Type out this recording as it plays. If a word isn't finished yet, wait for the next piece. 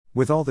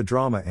With all the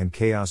drama and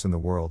chaos in the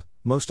world,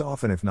 most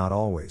often if not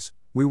always,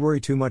 we worry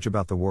too much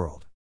about the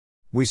world.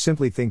 We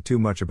simply think too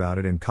much about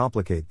it and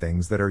complicate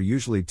things that are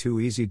usually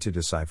too easy to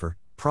decipher,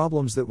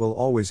 problems that will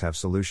always have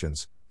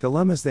solutions,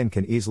 dilemmas then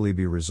can easily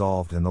be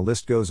resolved, and the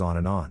list goes on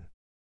and on.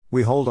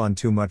 We hold on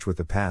too much with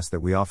the past that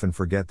we often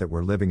forget that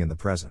we're living in the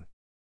present.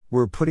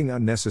 We're putting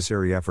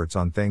unnecessary efforts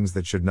on things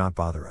that should not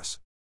bother us.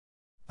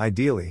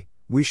 Ideally,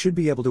 we should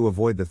be able to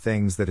avoid the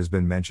things that has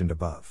been mentioned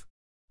above.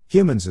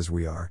 Humans as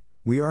we are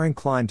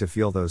inclined to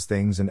feel those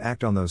things and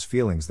act on those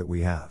feelings that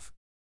we have.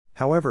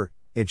 However,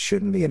 it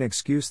shouldn't be an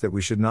excuse that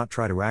we should not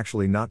try to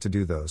actually not to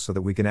do those so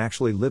that we can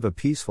actually live a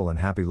peaceful and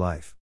happy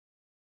life.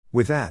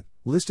 With that,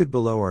 listed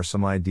below are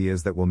some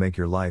ideas that will make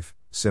your life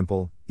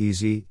simple,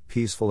 easy,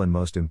 peaceful, and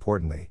most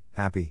importantly,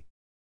 happy.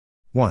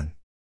 1.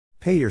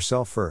 Pay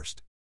yourself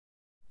first.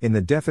 In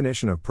the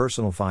definition of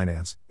personal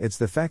finance, it's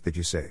the fact that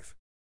you save.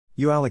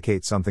 You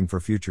allocate something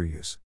for future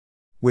use.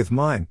 With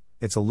mine,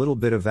 it's a little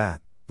bit of that,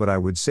 but I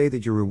would say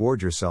that you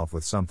reward yourself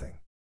with something.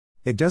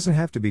 It doesn't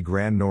have to be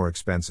grand nor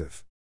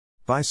expensive.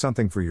 Buy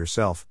something for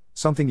yourself,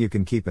 something you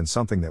can keep and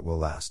something that will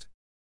last.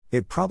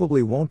 It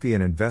probably won't be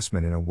an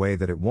investment in a way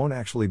that it won't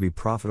actually be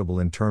profitable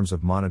in terms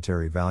of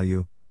monetary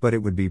value, but it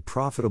would be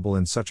profitable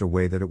in such a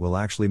way that it will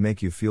actually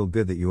make you feel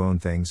good that you own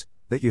things,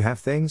 that you have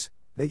things,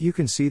 that you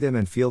can see them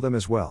and feel them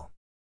as well.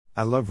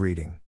 I love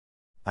reading.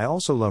 I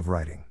also love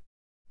writing.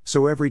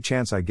 So every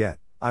chance I get,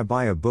 I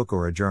buy a book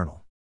or a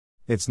journal.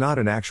 It's not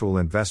an actual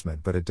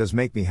investment, but it does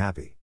make me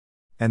happy.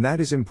 And that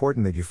is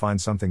important, that you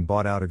find something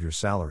bought out of your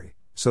salary,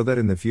 so that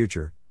in the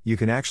future, you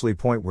can actually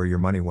point where your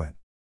money went.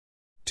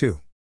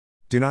 2.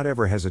 Do not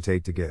ever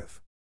hesitate to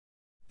give.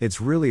 It's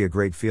really a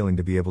great feeling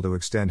to be able to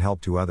extend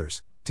help to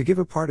others, to give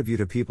a part of you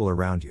to people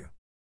around you.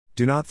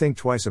 Do not think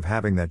twice of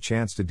having that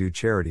chance to do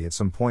charity at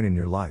some point in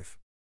your life.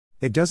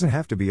 It doesn't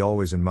have to be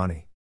always in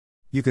money.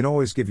 You can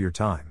always give your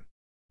time.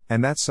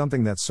 And that's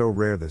something that's so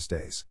rare these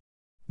days.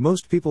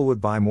 Most people would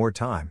buy more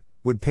time,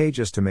 would pay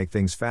just to make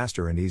things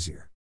faster and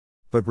easier.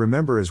 But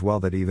remember as well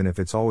that even if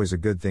it's always a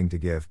good thing to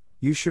give,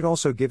 you should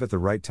also give at the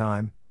right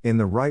time, in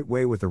the right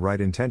way with the right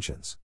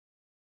intentions.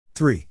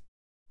 3.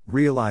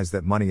 Realize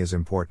that money is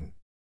important.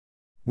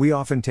 We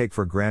often take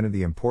for granted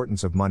the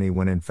importance of money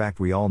when in fact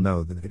we all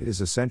know that it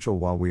is essential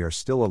while we are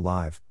still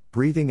alive,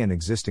 breathing and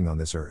existing on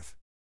this earth.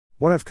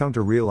 What I've come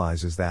to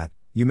realize is that,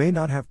 you may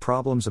not have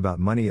problems about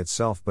money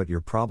itself, but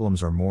your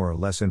problems are more or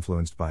less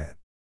influenced by it.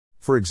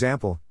 For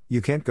example,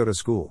 you can't go to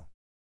school.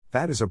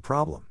 That is a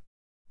problem.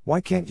 Why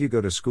can't you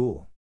go to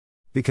school?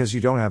 Because you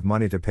don't have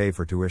money to pay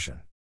for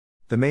tuition.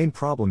 The main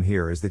problem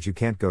here is that you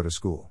can't go to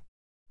school.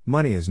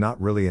 Money is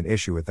not really an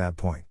issue at that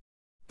point.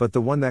 But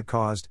the one that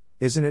caused,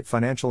 isn't it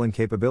financial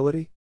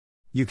incapability?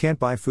 You can't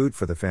buy food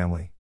for the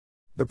family.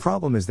 The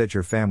problem is that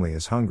your family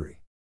is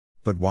hungry.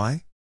 But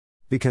why?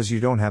 Because you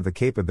don't have the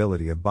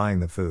capability of buying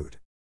the food.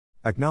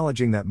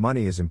 Acknowledging that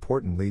money is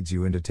important leads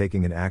you into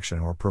taking an action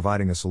or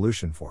providing a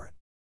solution for it.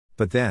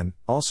 But then,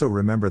 also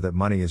remember that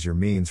money is your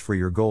means for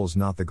your goals,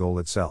 not the goal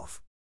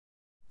itself.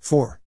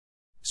 4.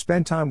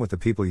 Spend time with the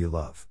people you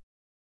love.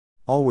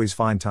 Always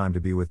find time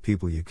to be with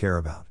people you care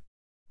about.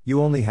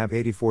 You only have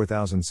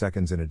 84,000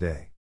 seconds in a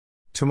day.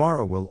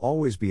 Tomorrow will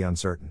always be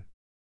uncertain.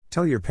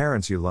 Tell your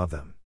parents you love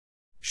them.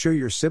 Show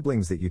your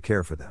siblings that you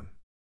care for them.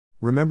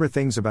 Remember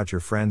things about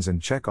your friends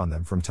and check on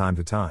them from time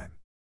to time.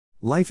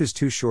 Life is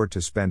too short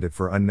to spend it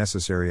for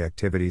unnecessary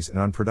activities and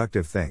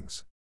unproductive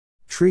things.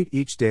 Treat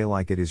each day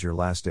like it is your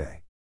last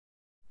day.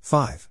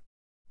 5.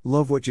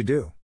 Love what you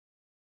do.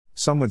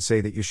 Some would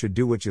say that you should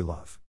do what you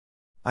love.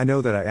 I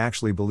know that I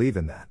actually believe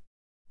in that.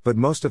 But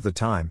most of the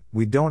time,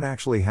 we don't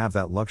actually have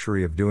that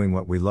luxury of doing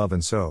what we love,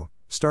 and so,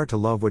 start to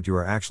love what you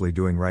are actually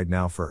doing right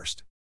now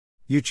first.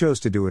 You chose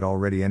to do it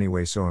already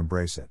anyway, so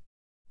embrace it.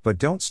 But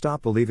don't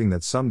stop believing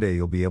that someday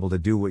you'll be able to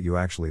do what you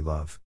actually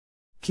love.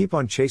 Keep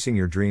on chasing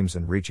your dreams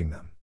and reaching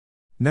them.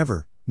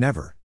 Never,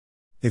 never.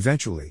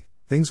 Eventually,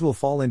 things will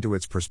fall into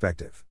its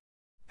perspective.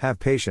 Have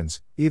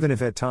patience, even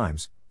if at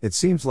times, it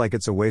seems like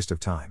it's a waste of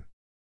time.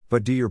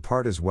 But do your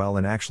part as well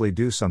and actually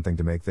do something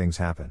to make things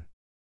happen.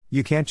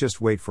 You can't just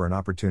wait for an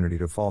opportunity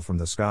to fall from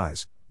the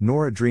skies,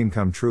 nor a dream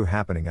come true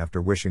happening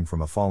after wishing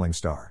from a falling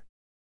star.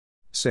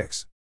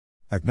 6.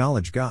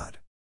 Acknowledge God.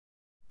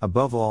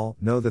 Above all,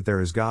 know that there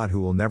is God who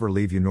will never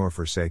leave you nor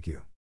forsake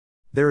you.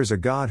 There is a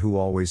God who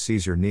always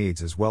sees your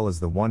needs as well as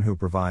the one who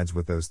provides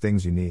with those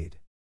things you need.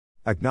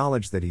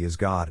 Acknowledge that He is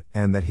God,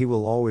 and that He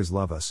will always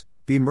love us,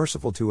 be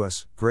merciful to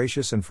us,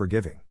 gracious and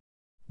forgiving.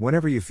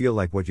 Whenever you feel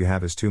like what you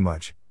have is too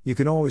much, you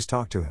can always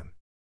talk to Him.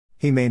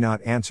 He may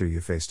not answer you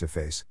face to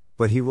face,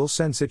 but He will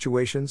send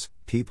situations,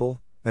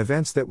 people,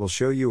 events that will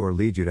show you or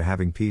lead you to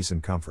having peace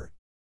and comfort.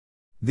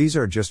 These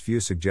are just few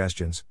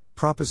suggestions,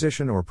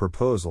 proposition or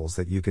proposals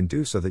that you can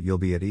do so that you'll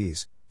be at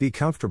ease, be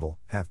comfortable,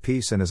 have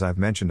peace, and as I've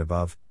mentioned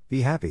above,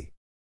 be happy.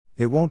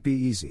 It won't be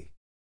easy.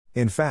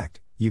 In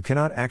fact, you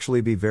cannot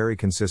actually be very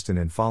consistent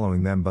in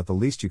following them, but the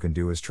least you can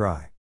do is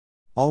try.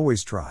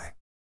 Always try.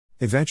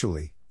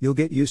 Eventually, you'll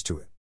get used to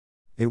it.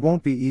 It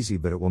won't be easy,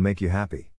 but it will make you happy.